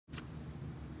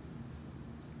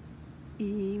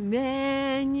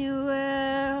Emmanuel,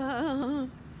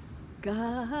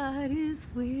 God is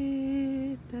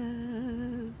with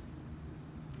us.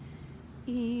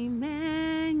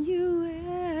 Emmanuel,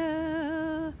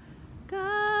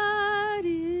 God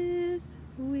is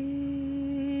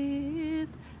with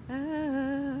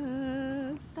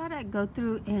us. Thought I'd go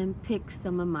through and pick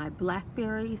some of my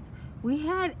blackberries. We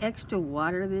had extra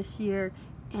water this year,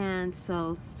 and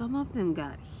so some of them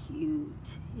got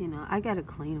huge. You know, I gotta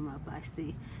clean them up. I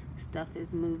see stuff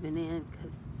is moving in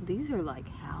because these are like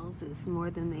houses more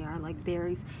than they are like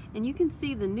berries. And you can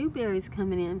see the new berries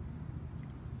coming in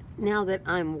now that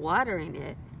I'm watering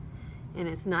it, and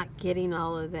it's not getting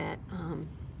all of that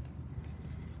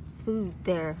food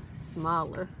there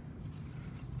smaller.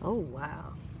 Oh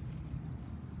wow.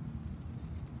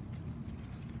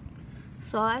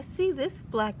 So I see this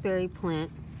blackberry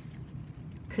plant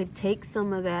could take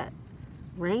some of that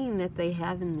rain that they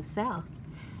have in the south.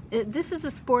 This is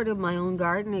a sport of my own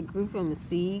garden. It grew from a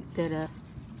seed that a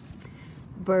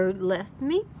bird left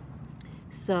me.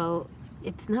 So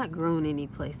it's not grown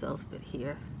anyplace else but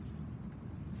here.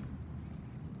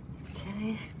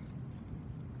 Okay.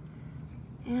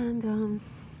 And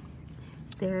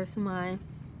there's my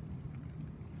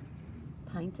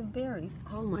pint of berries.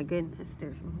 Oh my goodness,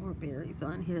 there's more berries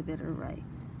on here that are ripe.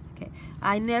 Okay,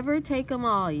 I never take them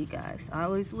all, you guys. I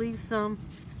always leave some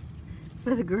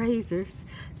for the grazers.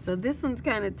 So this one's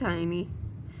kind of tiny.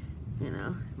 You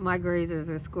know, my grazers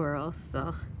are squirrels,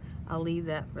 so I'll leave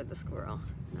that for the squirrel.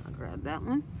 And I'll grab that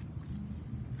one.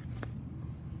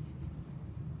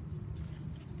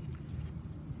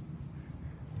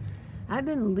 I've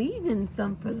been leaving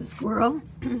some for the squirrel.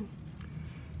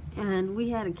 And we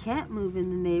had a cat move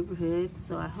in the neighborhood,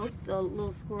 so I hope the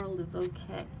little squirrel is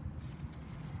okay.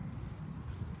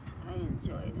 I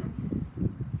enjoyed him.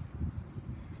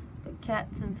 But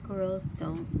cats and squirrels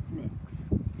don't mix.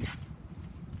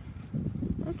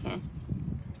 Okay.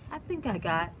 I think I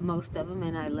got most of them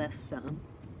and I left some.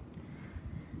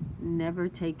 Never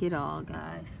take it all,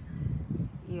 guys.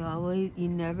 You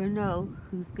never know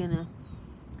who's gonna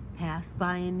pass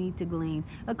by and need to glean.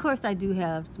 Of course, I do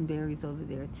have some berries over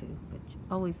there too, but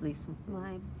always leave some.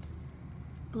 My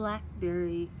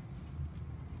blackberry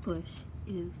bush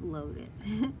is loaded.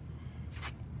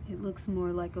 It looks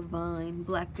more like a vine.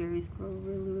 Blackberries grow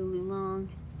really, really long.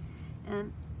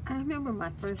 And I remember my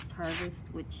first harvest,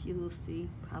 which you will see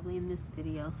probably in this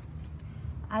video.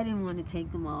 I didn't want to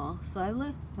take them all, so I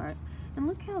left part. And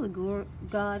look how the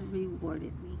God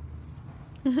rewarded me.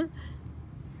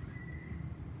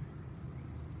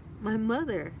 My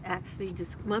mother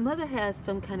my mother has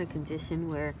some kind of condition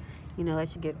where, you know,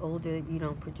 as you get older, you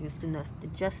don't produce enough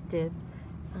digestive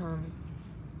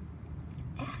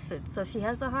acid. So she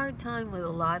has a hard time with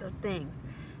a lot of things.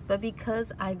 But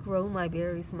because I grow my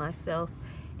berries myself,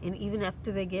 and even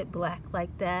after they get black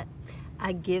like that,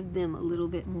 I give them a little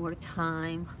bit more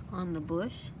time on the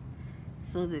bush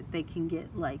so that they can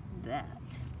get like that.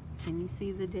 Can you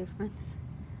see the difference?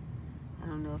 I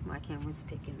don't know if my camera's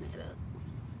picking that up.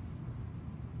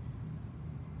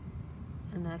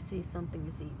 And I see something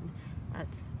is eaten.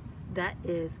 That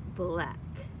is black.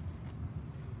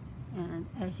 And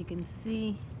as you can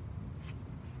see,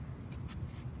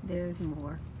 there's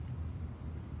more.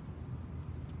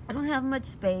 I don't have much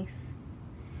space,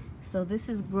 so this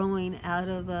is growing out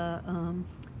of a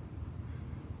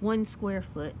 1 square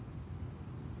foot.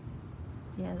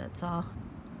 Yeah, that's all.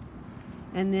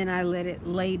 And then I let it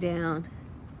lay down.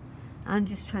 I'm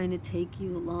just trying to take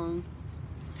you along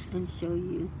and show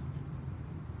you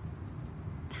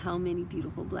how many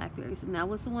beautiful blackberries. And that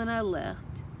was the one I left,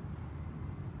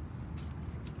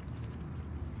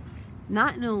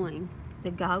 not knowing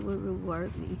that God would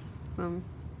reward me from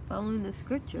following the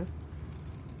scripture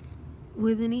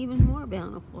with an even more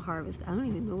bountiful harvest. I don't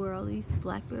even know where all these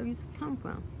blackberries come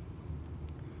from.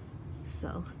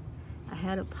 So I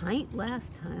had a pint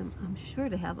last time. I'm sure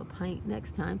to have a pint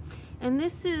next time. And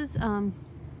this is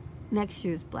next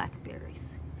year's blackberries.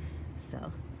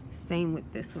 So same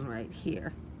with this one right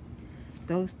here.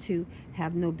 Those two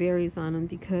have no berries on them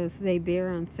because they bear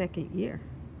on 2nd year.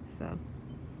 So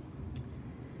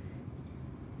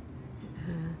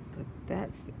but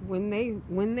that's when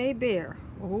they bear.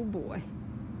 Oh boy.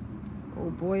 Oh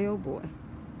boy, oh boy.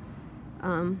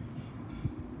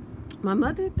 My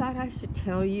mother thought I should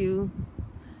tell you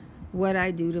what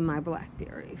I do to my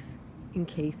blackberries in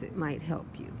case it might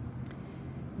help you.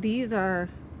 These are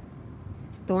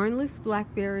thornless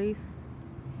blackberries.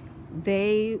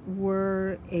 They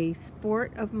were a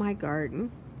sport of my garden,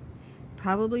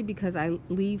 probably because I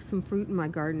leave some fruit in my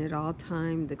garden at all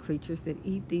time. The creatures that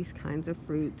eat these kinds of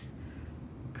fruits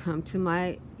come to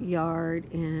my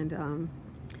yard, and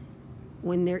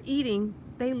when they're eating,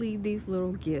 they leave these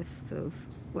little gifts of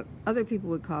what other people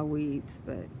would call weeds,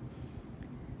 but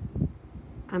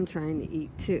I'm trying to eat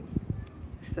too.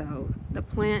 So the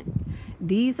plant,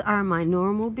 these are my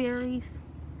normal berries,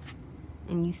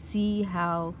 and you see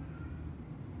how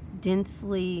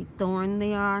densely thorned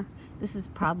they are. This is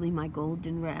probably my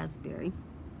golden raspberry,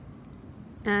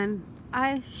 and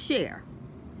I share.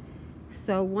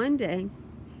 So one day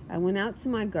I went out to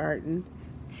my garden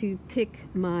to pick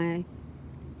my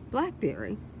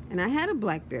blackberry, and I had a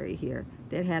blackberry here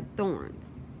that had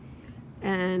thorns,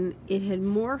 and it had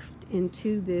morphed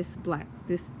into this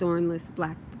thornless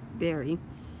blackberry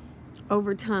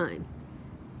over time.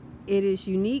 It is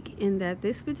unique in that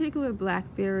this particular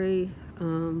blackberry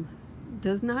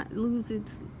does not lose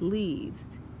its leaves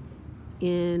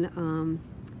in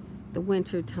the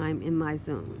winter time in my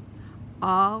zone.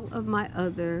 All of my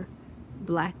other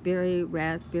blackberry,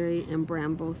 raspberry, and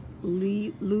brambles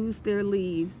lose their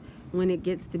leaves when it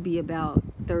gets to be about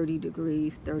 30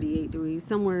 degrees, 38 degrees,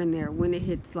 somewhere in there, when it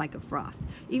hits like a frost.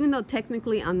 Even though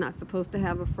technically I'm not supposed to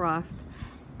have a frost,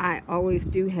 I always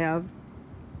do have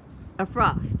a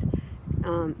frost.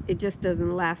 It just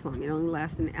doesn't last long. It only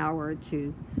lasts an hour or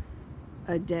two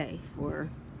a day for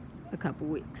a couple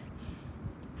weeks.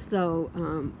 So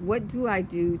what do I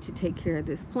do to take care of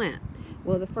this plant?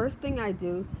 Well, the first thing I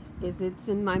do is, it's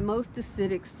in my most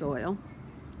acidic soil.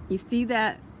 You see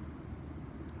that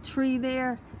tree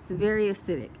there? It's very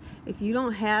acidic. If you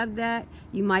don't have that,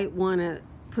 you might want to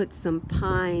put some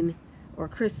pine or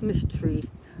Christmas tree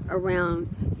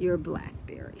around your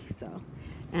blackberry. So,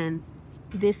 and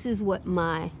this is what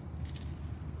my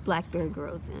blackberry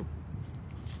grows in.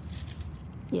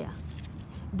 Yeah.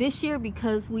 This year,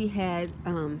 because we had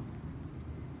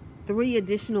 3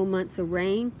 additional months of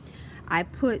rain, I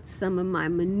put some of my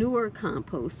manure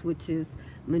compost, which is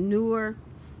manure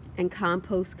and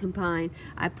compost combined.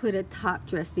 I put a top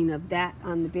dressing of that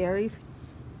on the berries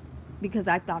because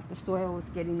I thought the soil was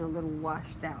getting a little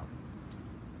washed out.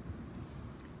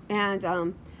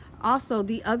 And also,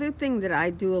 the other thing that I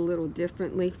do a little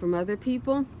differently from other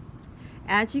people,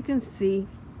 as you can see,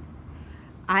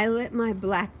 I let my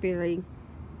blackberry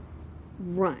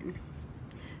run.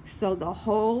 So the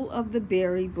whole of the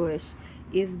berry bush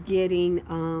is getting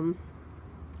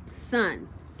sun.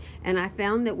 And I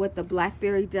found that what the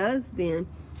blackberry does then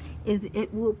is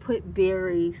it will put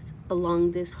berries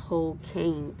along this whole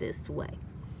cane this way.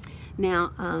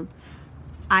 Now,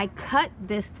 I cut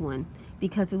this one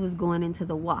because it was going into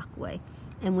the walkway.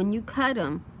 And when you cut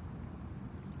them,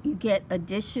 you get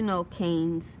additional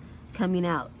canes coming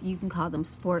out. You can call them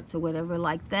sports or whatever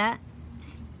like that.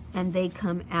 And they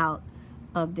come out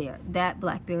of there. That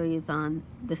blackberry is on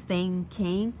the same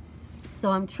cane.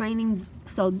 So I'm training,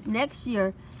 so next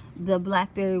year the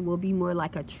blackberry will be more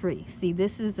like a tree. See,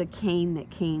 this is a cane that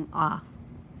came off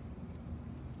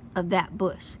of that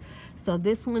bush. So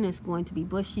this one is going to be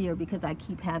bushier because I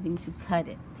keep having to cut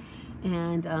it.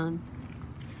 And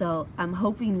so I'm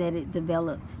hoping that it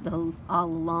develops those all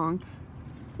along.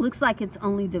 Looks like it's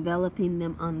only developing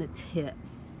them on the tip.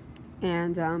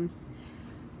 And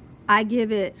I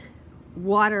give it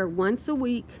water once a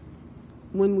week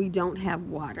when we don't have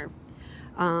water.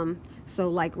 So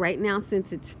like right now,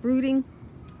 since it's fruiting,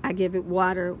 I give it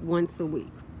water once a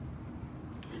week.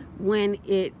 When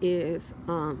it is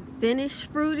finished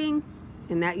fruiting,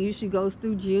 and that usually goes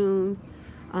through June,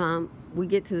 we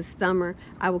get to the summer,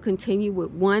 I will continue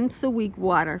with once a week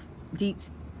water,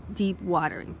 deep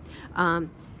watering.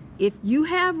 If you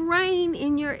have rain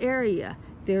in your area,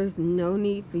 there's no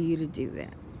need for you to do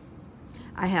that.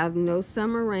 I have no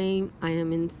summer rain. I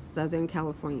am in Southern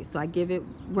California, so I give it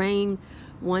rain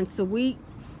once a week,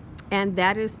 and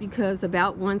that is because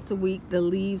about once a week the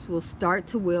leaves will start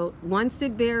to wilt. Once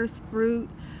it bears fruit,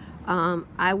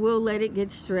 I will let it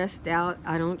get stressed out.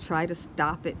 I don't try to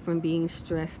stop it from being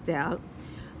stressed out.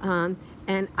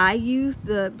 And I use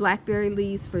the blackberry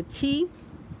leaves for tea.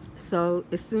 So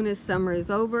as soon as summer is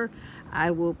over, I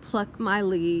will pluck my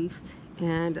leaves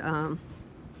and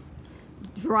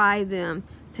dry them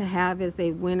to have as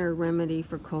a winter remedy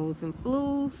for colds and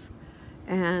flus.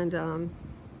 And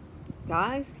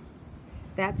guys,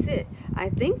 that's it. I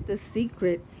think the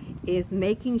secret is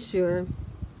making sure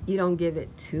you don't give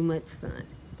it too much sun.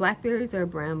 Blackberries are a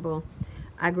bramble.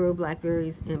 I grow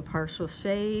blackberries in partial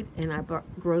shade, and I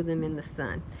grow them in the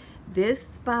sun. This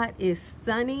spot is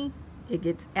sunny. It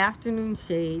gets afternoon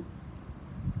shade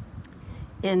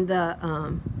in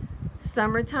the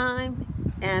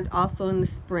summertime and also in the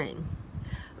spring.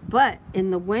 But in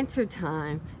the winter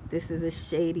time, this is a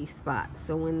shady spot.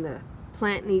 So when the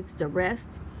plant needs to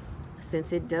rest,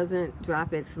 since it doesn't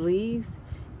drop its leaves,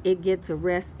 it gets a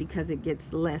rest because it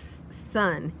gets less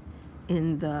sun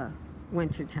in the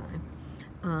wintertime.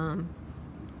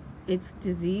 It's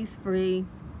disease-free.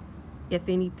 If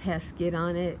any pests get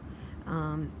on it,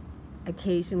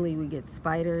 occasionally we get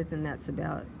spiders, and that's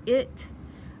about it.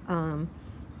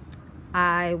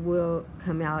 I will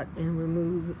come out and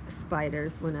remove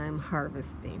spiders when I'm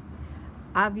harvesting,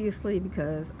 obviously,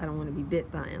 because I don't want to be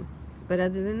bit by them. But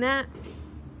other than that,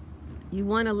 you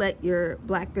want to let your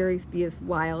blackberries be as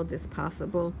wild as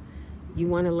possible. You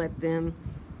want to let them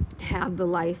have the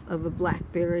life of a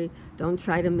blackberry. Don't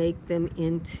try to make them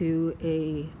into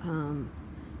a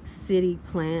city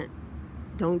plant.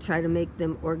 Don't try to make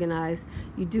them organized.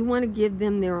 You do want to give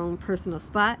them their own personal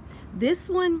spot. This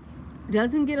one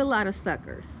doesn't get a lot of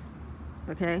suckers,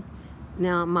 okay?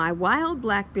 Now, my wild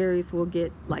blackberries will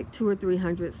get like 200 or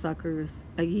 300 suckers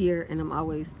a year, and I'm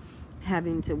always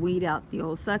having to weed out the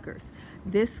old suckers.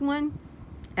 This one,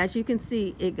 as you can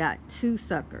see, it got 2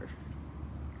 suckers,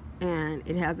 and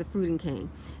it has a fruiting cane.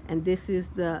 And this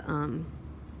is the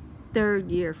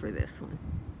 3rd year for this one.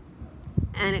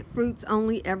 And it fruits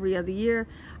only every other year.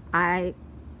 I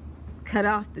cut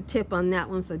off the tip on that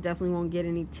one, so I definitely won't get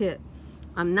any tip.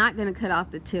 I'm not going to cut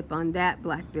off the tip on that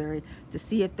blackberry to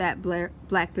see if that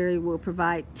blackberry will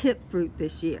provide tip fruit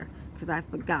this year, because I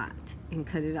forgot and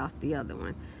cut it off the other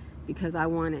one, because I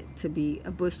want it to be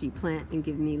a bushy plant and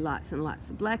give me lots and lots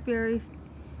of blackberries.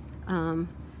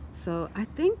 So I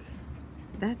think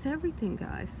that's everything,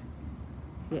 guys.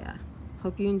 Yeah,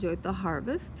 hope you enjoyed the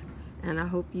harvest, and I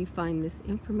hope you find this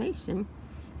information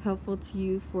helpful to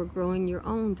you for growing your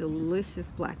own delicious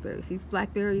blackberries. These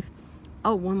blackberries,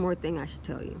 oh, one more thing I should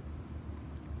tell you,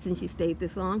 since you stayed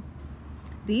this long.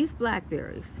 These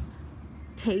blackberries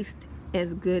taste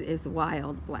as good as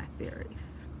wild blackberries.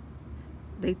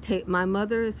 My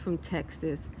mother is from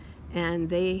Texas,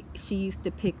 and she used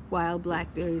to pick wild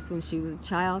blackberries when she was a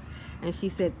child, and she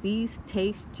said these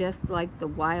taste just like the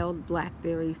wild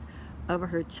blackberries of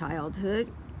her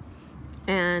childhood.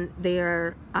 And they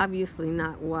are obviously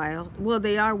not wild. Well,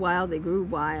 they are wild. They grew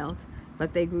wild,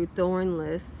 but they grew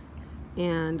thornless,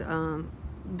 and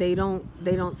they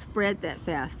don't spread that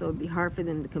fast, so it'd be hard for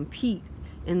them to compete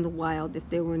in the wild if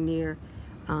they were near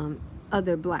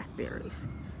other blackberries.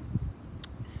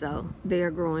 So they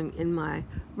are growing in my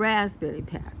raspberry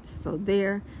patch, so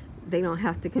they don't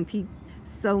have to compete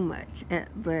so much.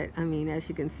 But I mean, as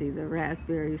you can see, the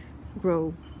raspberries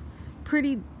grow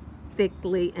pretty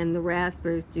thickly, and the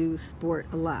raspberries do sport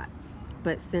a lot.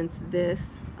 But since this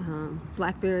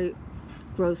blackberry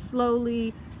grows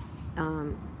slowly,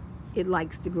 it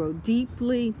likes to grow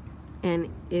deeply, and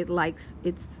it likes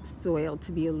its soil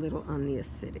to be a little on the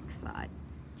acidic side.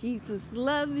 Jesus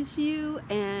loves you,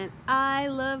 and I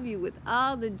love you with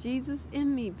all the Jesus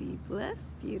in me. Be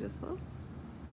blessed, beautiful.